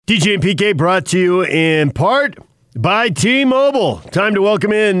DJ and PK brought to you in part by T-Mobile. Time to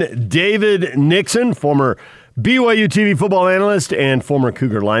welcome in David Nixon, former BYUtv football analyst and former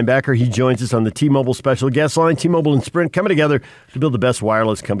Cougar linebacker. He joins us on the T-Mobile special guest line. T-Mobile and Sprint coming together to build the best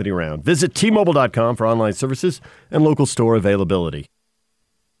wireless company around. Visit T-Mobile.com for online services and local store availability.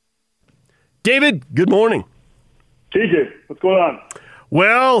 David, good morning. TJ, what's going on?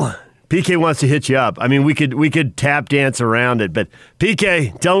 Well, PK wants to hit you up. I mean, we could tap dance around it, but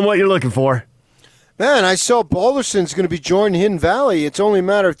PK, tell him what you're looking for. Man, I saw Balderson's going to be joining Hidden Valley. It's only a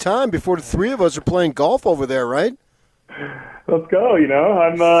matter of time before the three of us are playing golf over there, right? Let's go.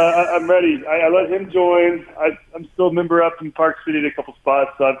 I'm ready. I let him join. I'm still a member up in Park City at a couple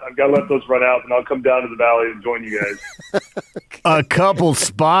spots, so I've got to let those run out, and I'll come down to the valley and join you guys. A couple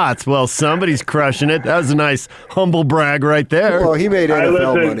spots. Well, somebody's crushing it. That was a nice humble brag right there. Well, he made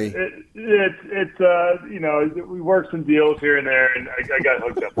NFL money. We worked some deals here and there, and I got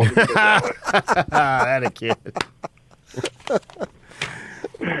hooked up. We'll just go that way. That a kid.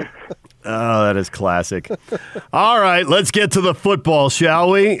 Oh, that is classic. All right, let's get to the football, shall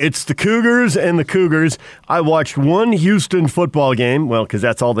we? It's the Cougars and the Cougars. I watched one Houston football game, well, because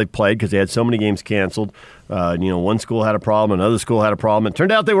that's all they played because they had so many games canceled. One school had a problem, another school had a problem. It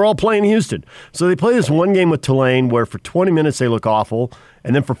turned out they were all playing Houston. So they play this one game with Tulane where for 20 minutes they look awful,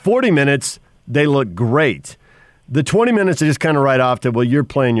 and then for 40 minutes they look great. The 20 minutes, they just kind of write off to, well, you're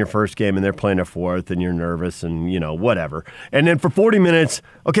playing your first game and they're playing their fourth and you're nervous and, whatever. And then for 40 minutes,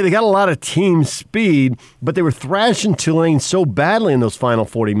 okay, they got a lot of team speed, but they were thrashing Tulane so badly in those final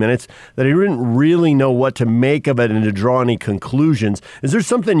 40 minutes that I didn't really know what to make of it and to draw any conclusions. Is there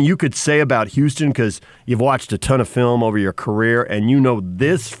something you could say about Houston because you've watched a ton of film over your career and you know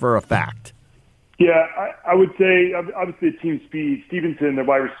this for a fact? Yeah, I would say, obviously, team speed. Stevenson, the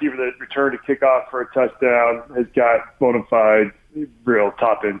wide receiver that returned to kickoff for a touchdown, has got bona fide, real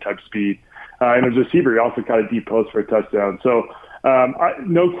top-end type speed. And as a receiver, he also caught a deep post for a touchdown. So,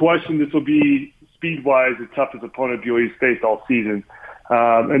 no question, this will be, speed-wise, the toughest opponent BYU's faced all season.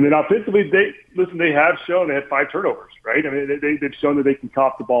 And then offensively, they have shown they had 5 turnovers, right? I mean, they've shown that they can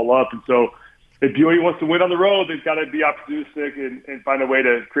cough the ball up. And so if BYU wants to win on the road, they've got to be opportunistic and find a way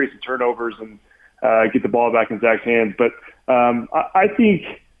to create some turnovers and get the ball back in Zach's hands. But I think,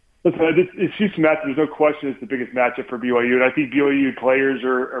 it's Houston matchup. There's no question it's the biggest matchup for BYU. And I think BYU players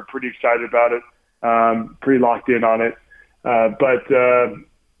are pretty excited about it, pretty locked in on it.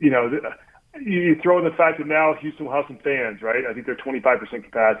 You throw in the fact that now Houston will have some fans, right? I think they're 25%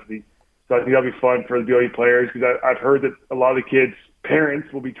 capacity. So I think that'll be fun for the BYU players because I've heard that a lot of the kids'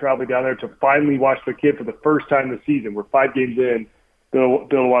 parents will be traveling down there to finally watch their kid for the first time this season. We're 5 games in. They'll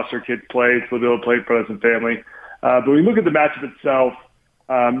be able to watch their kids play, so they'll be able to play in front of some family. But when you look at the matchup itself,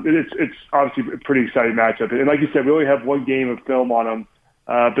 it's obviously a pretty exciting matchup. And like you said, we only have one game of film on them.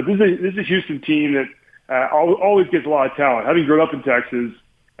 But this is a Houston team that always gets a lot of talent. Having grown up in Texas,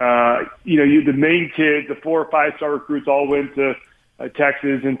 the main kids, the 4 or 5 star recruits all went to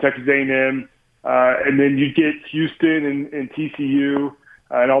Texas and Texas A&M. And then you get Houston and TCU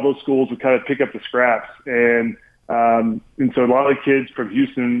and all those schools would kind of pick up the scraps. And so a lot of the kids from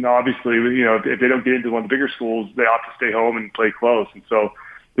Houston, obviously, if they don't get into one of the bigger schools, they opt to stay home and play close. And so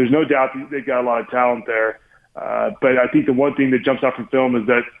there's no doubt that they've got a lot of talent there. But I think the one thing that jumps out from film is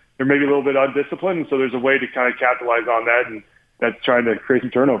that they're maybe a little bit undisciplined. And so there's a way to kind of capitalize on that, and that's trying to create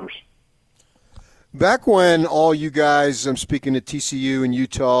some turnovers. Back when all you guys, I'm speaking to TCU and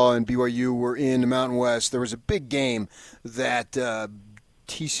Utah and BYU, were in the Mountain West, there was a big game that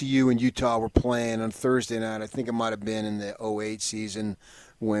TCU and Utah were playing on Thursday night. I think it might have been in the 2008 season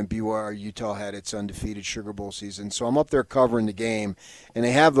when Utah had its undefeated Sugar Bowl season. So I'm up there covering the game, and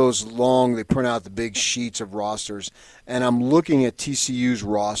they have they print out the big sheets of rosters, and I'm looking at TCU's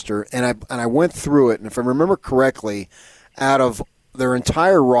roster, and I went through it, and if I remember correctly, out of their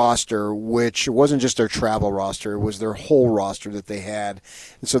entire roster, which wasn't just their travel roster, it was their whole roster that they had.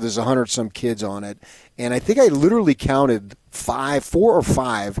 And so there's 100-some kids on it. And I think I literally counted 4 or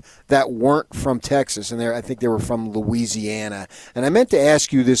 5 that weren't from Texas, and I think they were from Louisiana. And I meant to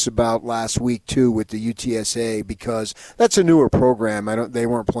ask you this about last week, too, with the UTSA, because that's a newer program. They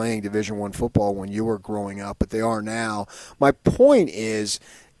weren't playing Division I football when you were growing up, but they are now. My point is,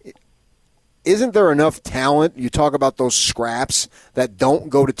 isn't there enough talent? You talk about those scraps that don't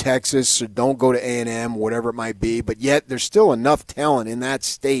go to Texas or don't go to A&M, whatever it might be, but yet there's still enough talent in that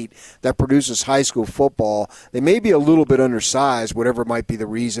state that produces high school football. They may be a little bit undersized, whatever might be the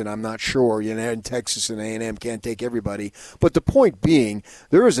reason, I'm not sure. In Texas and A&M can't take everybody. But the point being,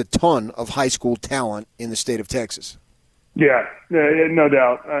 there is a ton of high school talent in the state of Texas. Yeah, no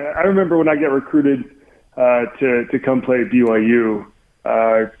doubt. I remember when I got recruited to come play at BYU,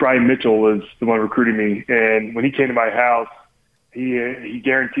 Brian Mitchell was the one recruiting me. And when he came to my house, he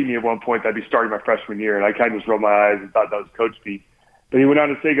guaranteed me at one point that I'd be starting my freshman year. And I kind of just rolled my eyes and thought that was coach speak. But he went on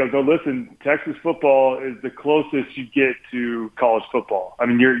to say, he goes, "No, listen, Texas football is the closest you get to college football. I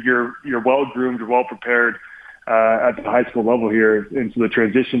mean, you're well-groomed, you're well-prepared at the high school level here. And so the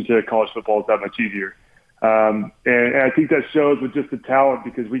transition to college football is that much easier." And I think that shows with just the talent,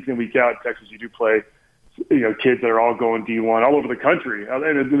 because week in, week out in Texas, you do play, kids that are all going D1 all over the country. And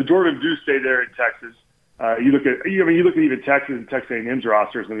the majority of them do stay there in Texas. You look at even Texas and Texas A&M's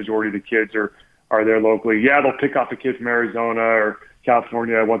rosters, and the majority of the kids are there locally. Yeah, they'll pick off a kid from Arizona or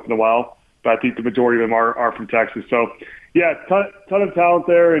California once in a while, but I think the majority of them are from Texas. So, yeah, ton of talent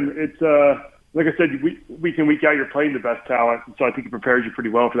there, and it's like I said, week in, week out, you're playing the best talent, and so I think it prepares you pretty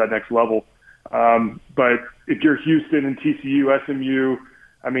well for that next level. But if you're Houston and TCU, SMU,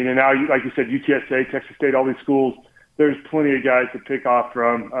 I mean, and now, like you said, UTSA, Texas State, all these schools, there's plenty of guys to pick off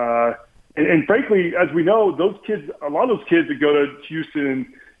from. And frankly, as we know, a lot of those kids that go to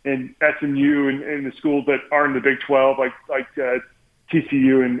Houston and SMU and the schools that are in the Big 12, like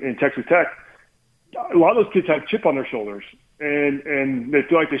TCU and Texas Tech, a lot of those kids have chip on their shoulders, and they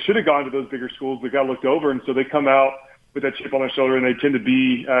feel like they should have gone to those bigger schools. They got looked over, and so they come out with that chip on their shoulder, and they tend to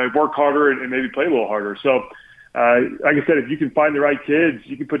be work harder and maybe play a little harder. So, like I said, if you can find the right kids,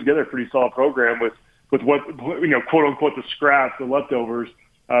 you can put together a pretty solid program with what, quote unquote, the scraps, the leftovers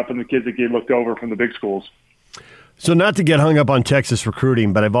from the kids that get looked over from the big schools. So not to get hung up on Texas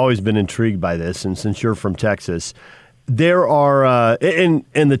recruiting, but I've always been intrigued by this, and since you're from Texas, there are and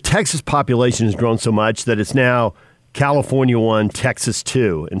the Texas population has grown so much that it's now California 1, Texas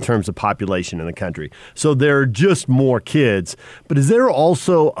 2 in terms of population in the country. So there are just more kids. But is there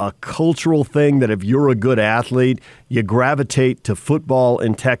also a cultural thing that if you're a good athlete, you gravitate to football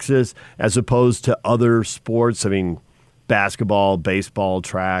in Texas as opposed to other sports? I mean, basketball, baseball,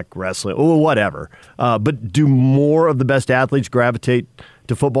 track, wrestling, or whatever. But do more of the best athletes gravitate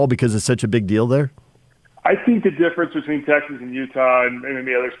to football because it's such a big deal there? I think the difference between Texas and Utah and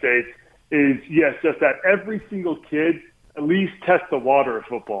maybe other states is, yes, just that every single kid at least tests the water of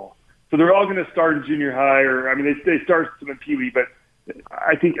football. So they're all going to start in junior high, they start some in Pee Wee, but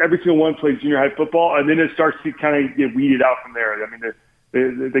I think every single one plays junior high football, and then it starts to kind of get weeded out from there. I mean,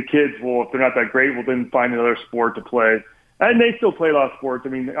 the kids will, if they're not that great, will then find another sport to play. And they still play a lot of sports. I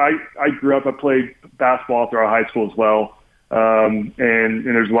mean, I grew up, I played basketball throughout high school as well. And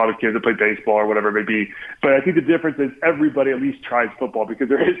there's a lot of kids that play baseball or whatever it may be. But I think the difference is everybody at least tries football, because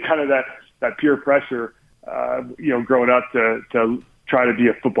there is kind of that peer pressure, growing up to try to be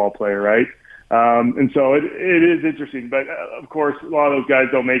a football player, right? And so it is interesting. But, of course, a lot of those guys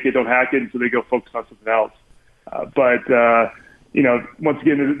don't make it, don't hack it, and so they go focus on something else. Once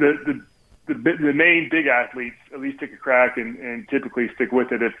again, the main big athletes at least take a crack and typically stick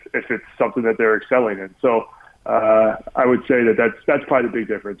with it if it's something that they're excelling in. So I would say that's probably the big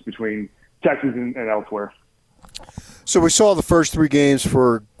difference between Texas and elsewhere. So we saw the first three games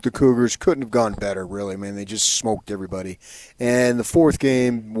for the Cougars. Couldn't have gone better, really. I mean, they just smoked everybody. And the fourth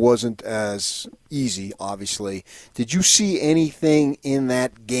game wasn't as easy, obviously. Did you see anything in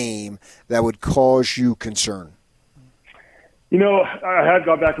that game that would cause you concern? I have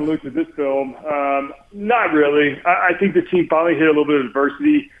gone back and looked at this film. Not really. I think the team finally hit a little bit of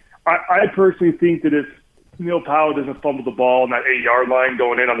adversity. I personally think that if Neil Powell doesn't fumble the ball on that 8-yard line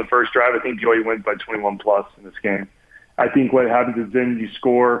going in on the first drive, I think BYU wins by 21+ in this game. I think what happens is then you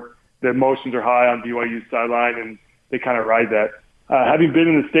score, the emotions are high on BYU's sideline, and they kind of ride that. Having been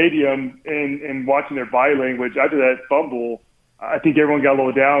in the stadium and watching their body language after that fumble, I think everyone got a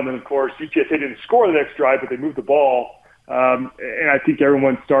little down. And, of course, UTSA didn't score the next drive, but they moved the ball. And I think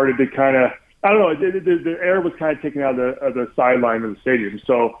everyone started to kind of, I don't know, the air was kind of taken out of the sideline of the stadium.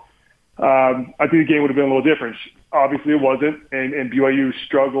 So I think the game would have been a little different. Obviously it wasn't, and BYU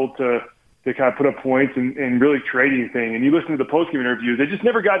struggled to kind of put up points and really create anything. And you listen to the postgame interviews, they just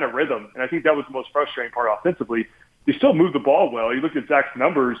never got in a rhythm. And I think that was the most frustrating part offensively. They still moved the ball well. You look at Zach's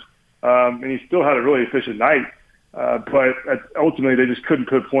numbers, and he still had a really efficient night. But ultimately they just couldn't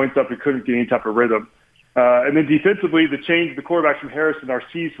put points up and couldn't get any type of rhythm. And then defensively, the change, the quarterbacks from Harris and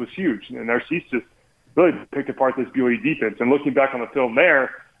Narcisse was huge. And Narcisse just really picked apart this BYU defense. And looking back on the film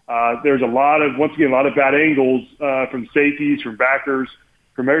there's a lot of bad angles from safeties, from backers,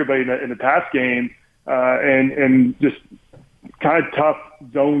 from everybody in the pass game, and just kind of tough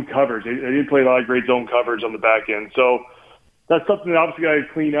zone coverage. They didn't play a lot of great zone coverage on the back end. So that's something that obviously got to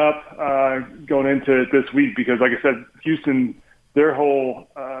clean up going into this week, because, like I said, Houston, their whole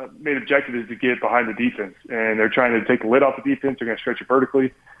main objective is to get behind the defense, and they're trying to take the lid off the defense. They're going to stretch it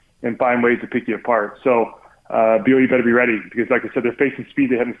vertically and find ways to pick you apart. So BYU better be ready because, like I said, they're facing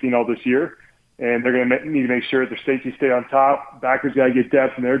speed they haven't seen all this year, and they're going to need to make sure that their safety stay on top. Backers got to get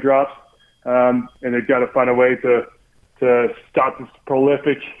depth in their drops, and they've got to find a way to stop this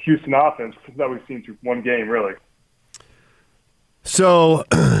prolific Houston offense that we've seen through one game, really. So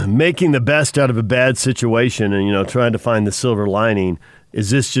making the best out of a bad situation and, trying to find the silver lining, is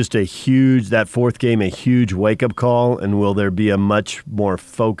this just that fourth game, a huge wake-up call, and will there be a much more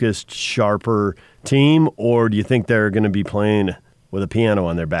focused, sharper team, or do you think they're going to be playing with a piano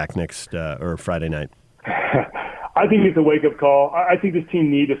on their back next or Friday night? I think it's a wake-up call. I think this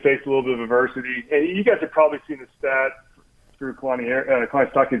team needs to face a little bit of adversity. And you guys have probably seen the stat through Kalani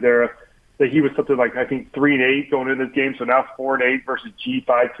Sitake's era that he was something like, I think, 3-8 going into this game, so now 4-8 versus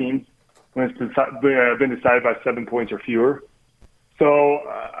G5 teams when it's been decided by 7 points or fewer. So,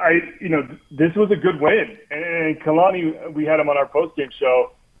 this was a good win. And Kalani, we had him on our post-game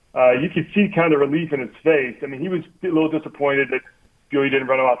show. You could see kind of the relief in his face. I mean, he was a little disappointed that BYU didn't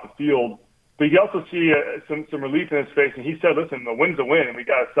run him off the field. But you also see some relief in his face. And he said, listen, the win's a win, and we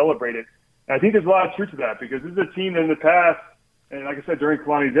got to celebrate it. And I think there's a lot of truth to that because this is a team that in the past, and like I said, during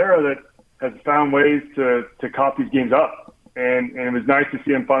Kalani's era, that has found ways to cop these games up. And it was nice to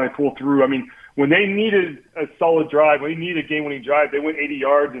see them finally pull through. I mean, when they needed a solid drive, when they needed a game-winning drive, they went 80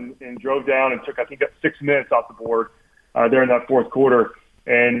 yards and drove down and took, I think, 6 minutes off the board there in that fourth quarter.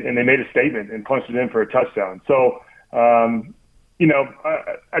 And they made a statement and punched it in for a touchdown. So, at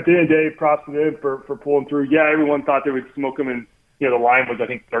the end of the day, props to them for pulling through. Yeah, everyone thought they would smoke them, and, the line was, I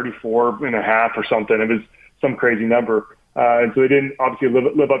think, 34.5 or something. It was some crazy number. And so they didn't obviously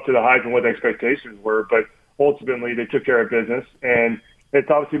live up to the hype and what the expectations were. But ultimately, they took care of business. And it's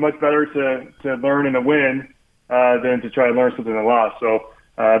obviously much better to learn in a win than to try to learn something in a loss. So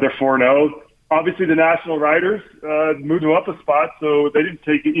they're 4-0. Obviously, the national writers moved them up a spot, so they didn't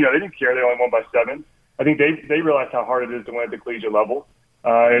take it. They didn't care. They only won by 7. I think they realized how hard it is to win at the collegiate level,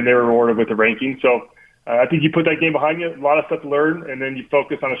 and they were rewarded with the ranking. So I think you put that game behind you, a lot of stuff to learn, and then you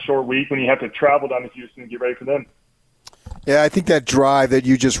focus on a short week when you have to travel down to Houston and get ready for them. Yeah, I think that drive that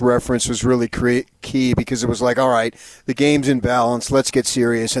you just referenced was really key because it was like, all right, the game's in balance, let's get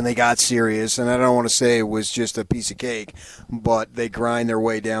serious, and they got serious. And I don't want to say it was just a piece of cake, but they grind their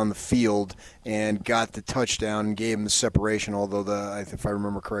way down the field and got the touchdown and gave them the separation, although, if I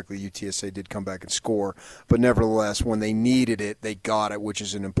remember correctly, UTSA did come back and score. But nevertheless, when they needed it, they got it, which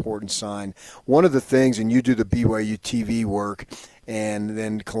is an important sign. One of the things, and you do the BYUtv work, and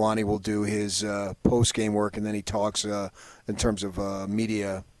then Kalani will do his post-game work, and then he talks in terms of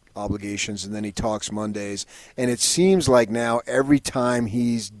media obligations, and then he talks Mondays. And it seems like now every time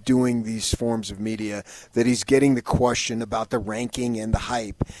he's doing these forms of media that he's getting the question about the ranking and the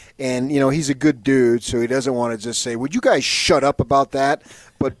hype. And, he's a good dude, so he doesn't want to just say, would you guys shut up about that?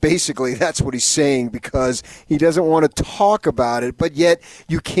 But basically that's what he's saying because he doesn't want to talk about it, but yet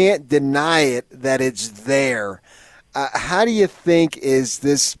you can't deny it that it's there. How do you think is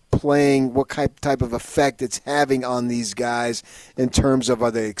this playing, what type of effect it's having on these guys in terms of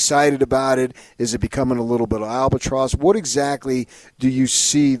are they excited about it? Is it becoming a little bit of albatross? What exactly do you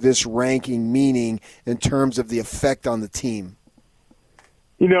see this ranking meaning in terms of the effect on the team?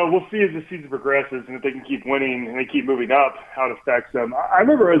 We'll see as the season progresses and if they can keep winning and they keep moving up, how it affects them. I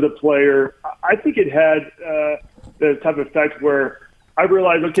remember as a player, I think it had the type of effect where I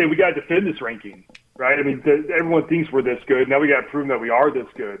realized, okay, we got to defend this ranking. Right? I mean, everyone thinks we're this good. Now we got to prove that we are this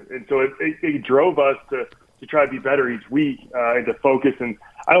good. And so it drove us to try to be better each week and to focus. And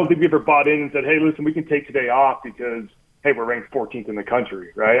I don't think we ever bought in and said, hey, listen, we can take today off because, hey, we're ranked 14th in the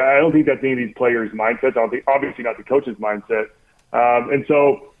country. Right? I don't think that's any of these players' mindsets. I don't think, obviously not the coach's mindset. And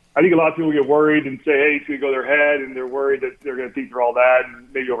so I think a lot of people get worried and say, hey, it's going to go their head, and they're worried that they're going to think through all that and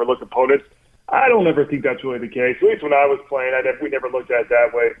maybe overlook opponents. I don't ever think that's really the case. At least when I was playing, we never looked at it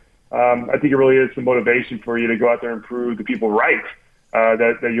that way. I think it really is some motivation for you to go out there and prove to people right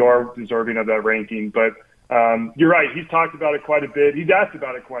that you are deserving of that ranking. But you're right. He's talked about it quite a bit. He's asked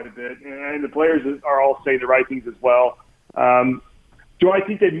about it quite a bit. And the players are all saying the right things as well. Do I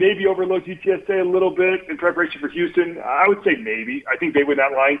think they maybe overlooked UTSA a little bit in preparation for Houston? I would say maybe. I think when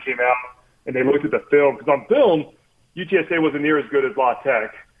that line came out and they looked at the film, because on film, UTSA wasn't near as good as La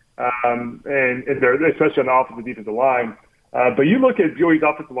Tech, and they're, especially on the offensive and defensive line. But you look at BYU's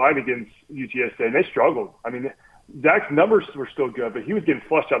offensive line against UTSA, and they struggled. I mean, Zach's numbers were still good, but he was getting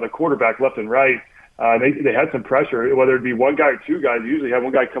flushed out of the quarterback left and right. They had some pressure, whether it be one guy or two guys. They usually have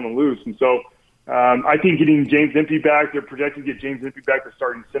one guy coming loose. And so I think getting James Impey back, they're projected to get James Impey back to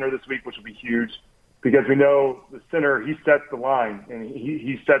starting center this week, which will be huge because we know the center, he sets the line, and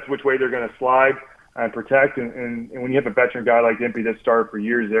he sets which way they're going to slide and protect. And when you have a veteran guy like Impey that started for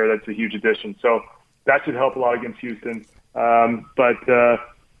years there, that's a huge addition. So that should help a lot against Houston.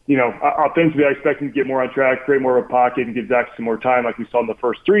 Offensively, I expect him to get more on track, create more of a pocket, and give Zach some more time like we saw in the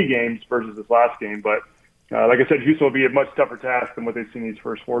first 3 games versus this last game. But like I said, Houston will be a much tougher task than what they've seen these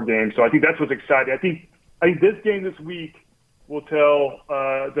first 4 games. So I think that's what's exciting. I think this game this week will tell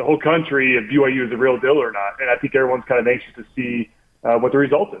the whole country if BYU is a real deal or not. And I think everyone's kind of anxious to see what the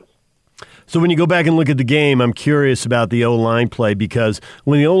result is. So when you go back and look at the game, I'm curious about the O-line play, because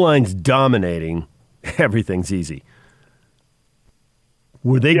when the O-line's dominating, everything's easy.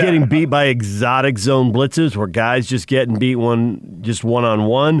 Were they getting beat by exotic zone blitzes? Were guys just getting beat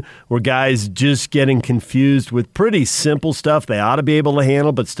one-on-one? Were guys just getting confused with pretty simple stuff they ought to be able to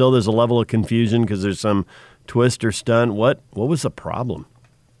handle, but still there's a level of confusion because there's some twist or stunt? What was the problem?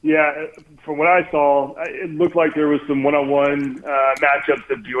 Yeah, from what I saw, it looked like there was some one-on-one matchups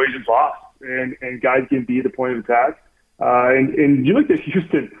that BYU just lost, and guys getting beat at the point of attack. And you looked at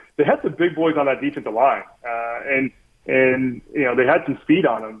Houston; they had some big boys on that defensive line, and they had some speed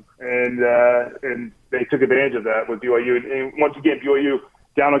on them, and they took advantage of that with BYU. And once again, BYU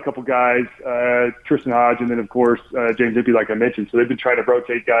down a couple guys, Tristan Hodge, and then of course James Hippie, like I mentioned. So they've been trying to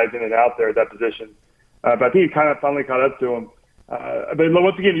rotate guys in and out there at that position. But I think it kind of finally caught up to them. But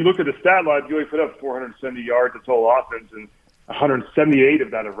once again, you look at the stat line, BYU put up 470 yards of total offense and 178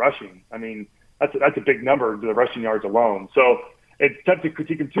 of that of rushing. I mean, that's a big number, the rushing yards alone. So it's tough to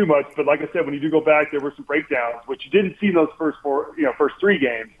critique him too much. But like I said, when you do go back, there were some breakdowns, which you didn't see in those first 3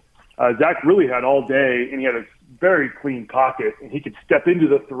 games. Zach really had all day, and he had a very clean pocket, and he could step into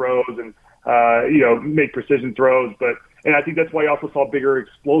the throws and make precision throws. And I think that's why you also saw bigger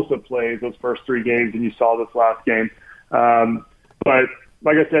explosive plays those first 3 games than you saw this last game. But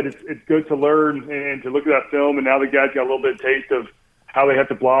like I said, it's good to learn and to look at that film, and now the guys got a little bit of taste of how they have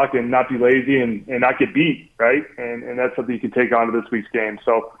to block and not be lazy and not get beat, right? And that's something you can take on to this week's game.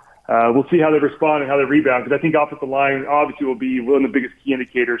 So we'll see how they respond and how they rebound, because I think offensive line obviously will be one of the biggest key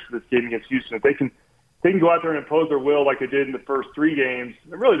indicators for this game against Houston. If they can go out there and impose their will like they did in the first 3 games,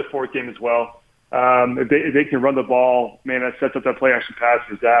 and really the 4th game as well, if they can run the ball, man, that sets up that play-action pass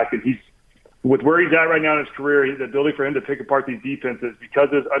for Zach. And with where he's at right now in his career, the ability for him to pick apart these defenses because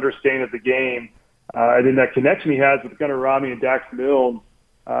of his understanding of the game, and then that connection he has with Gunnar Rami and Dax Milne,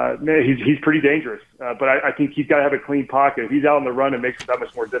 man, he's pretty dangerous. But I think he's got to have a clean pocket. If he's out on the run, it makes it that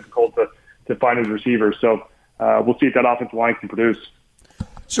much more difficult to find his receivers. So we'll see if that offensive line can produce.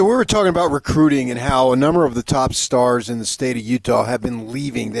 So we were talking about recruiting and how a number of the top stars in the state of Utah have been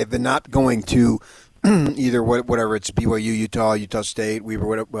leaving. They've been not going to either whatever it's BYU, Utah State,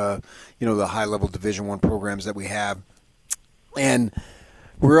 Weber, the high-level Division I programs that we have. And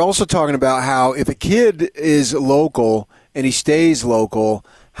we're also talking about how if a kid is local and he stays local,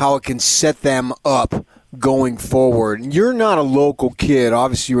 how it can set them up going forward. You're not a local kid.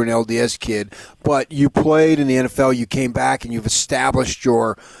 Obviously, you're an LDS kid, but you played in the NFL. You came back, and you've established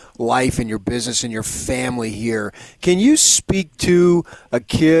your life and your business and your family here. Can you speak to a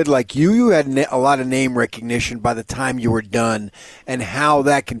kid like you? You had a lot of name recognition by the time you were done, and how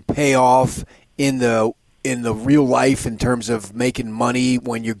that can pay off in the real life in terms of making money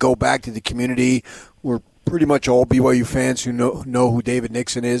when you go back to the community. We're pretty much all BYU fans who know who David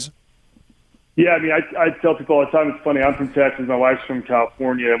Nixon is. Yeah, I mean, I tell people all the time, it's funny, I'm from Texas, my wife's from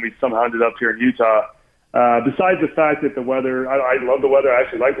California, and we somehow ended up here in Utah. Besides the fact that the weather, I love the weather, I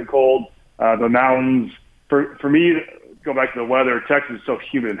actually like the cold, the mountains. For me, go back to the weather, Texas is so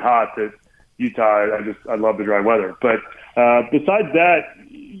humid and hot that Utah, I love the dry weather. But besides that,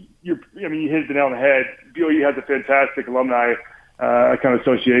 you hit the nail on the head. BYU has a fantastic alumni kind of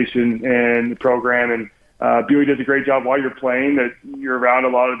association and program, and BYU does a great job while you're playing, that you're around a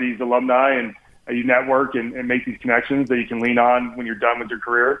lot of these alumni and you network and make these connections that you can lean on when you're done with your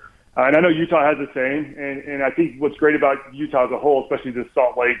career. And I know Utah has the same, and I think what's great about Utah as a whole, especially the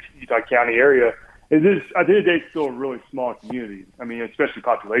Salt Lake, Utah County area, is this, at the end of the day, it's still a really small community. I mean, especially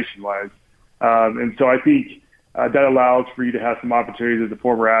population-wise. And so I think that allows for you to have some opportunities as a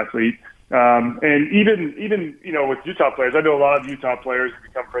former athlete. And even with Utah players, I know a lot of Utah players have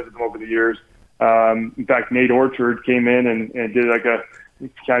become friends with them over the years. In fact, Nate Orchard came in and did like a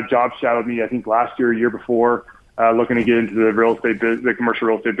kind of job shadowed me, I think last year, a year before, looking to get into the real estate the commercial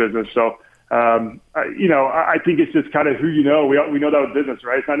real estate business. So, I think it's just kind of who you know. We know that with business,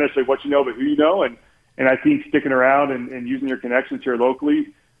 right? It's not necessarily what you know, but who you know. And I think sticking around and using your connections here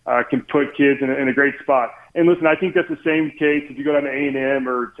locally can put kids in a great spot. And listen, I think that's the same case if you go down to A&M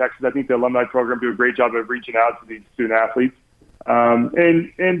or Texas. I think the alumni program do a great job of reaching out to these student athletes.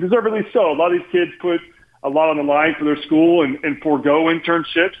 And deservedly so. A lot of these kids put a lot on the line for their school and forego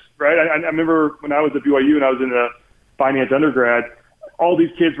internships, right? I remember when I was at BYU and I was in a finance undergrad, all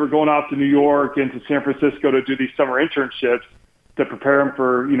these kids were going off to New York and to San Francisco to do these summer internships to prepare them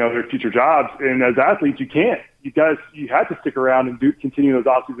for, their future jobs. And as athletes, you can't. You had to stick around and continue those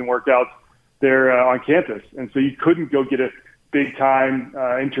off-season workouts there on campus. And so you couldn't go get a big-time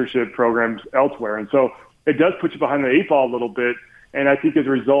internship programs elsewhere. And so it does put you behind the eight ball a little bit. And I think as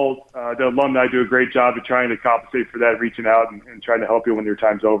a result, the alumni do a great job of trying to compensate for that, reaching out and trying to help you when your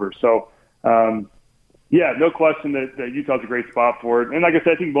time's over. So, no question that Utah's a great spot for it. And like I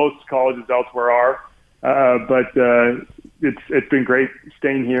said, I think most colleges elsewhere are. But it's been great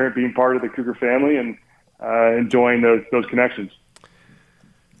staying here and being part of the Cougar family and enjoying those connections.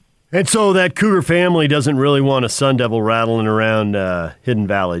 And so that Cougar family doesn't really want a Sun Devil rattling around Hidden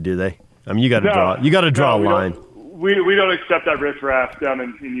Valley, do they? I mean, you got to draw a line. We don't accept that riffraff down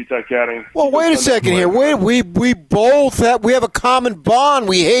in Utah County. Well, wait a second here. We both have a common bond.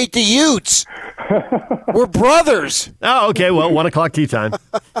 We hate the Utes. We're brothers. Oh, okay. Well, 1 o'clock tea time.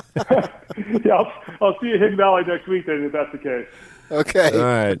 Yeah, I'll see you in Hidden Valley next week then, if that's the case. Okay. All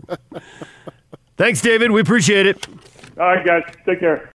right. Thanks, David. We appreciate it. All right, guys. Take care.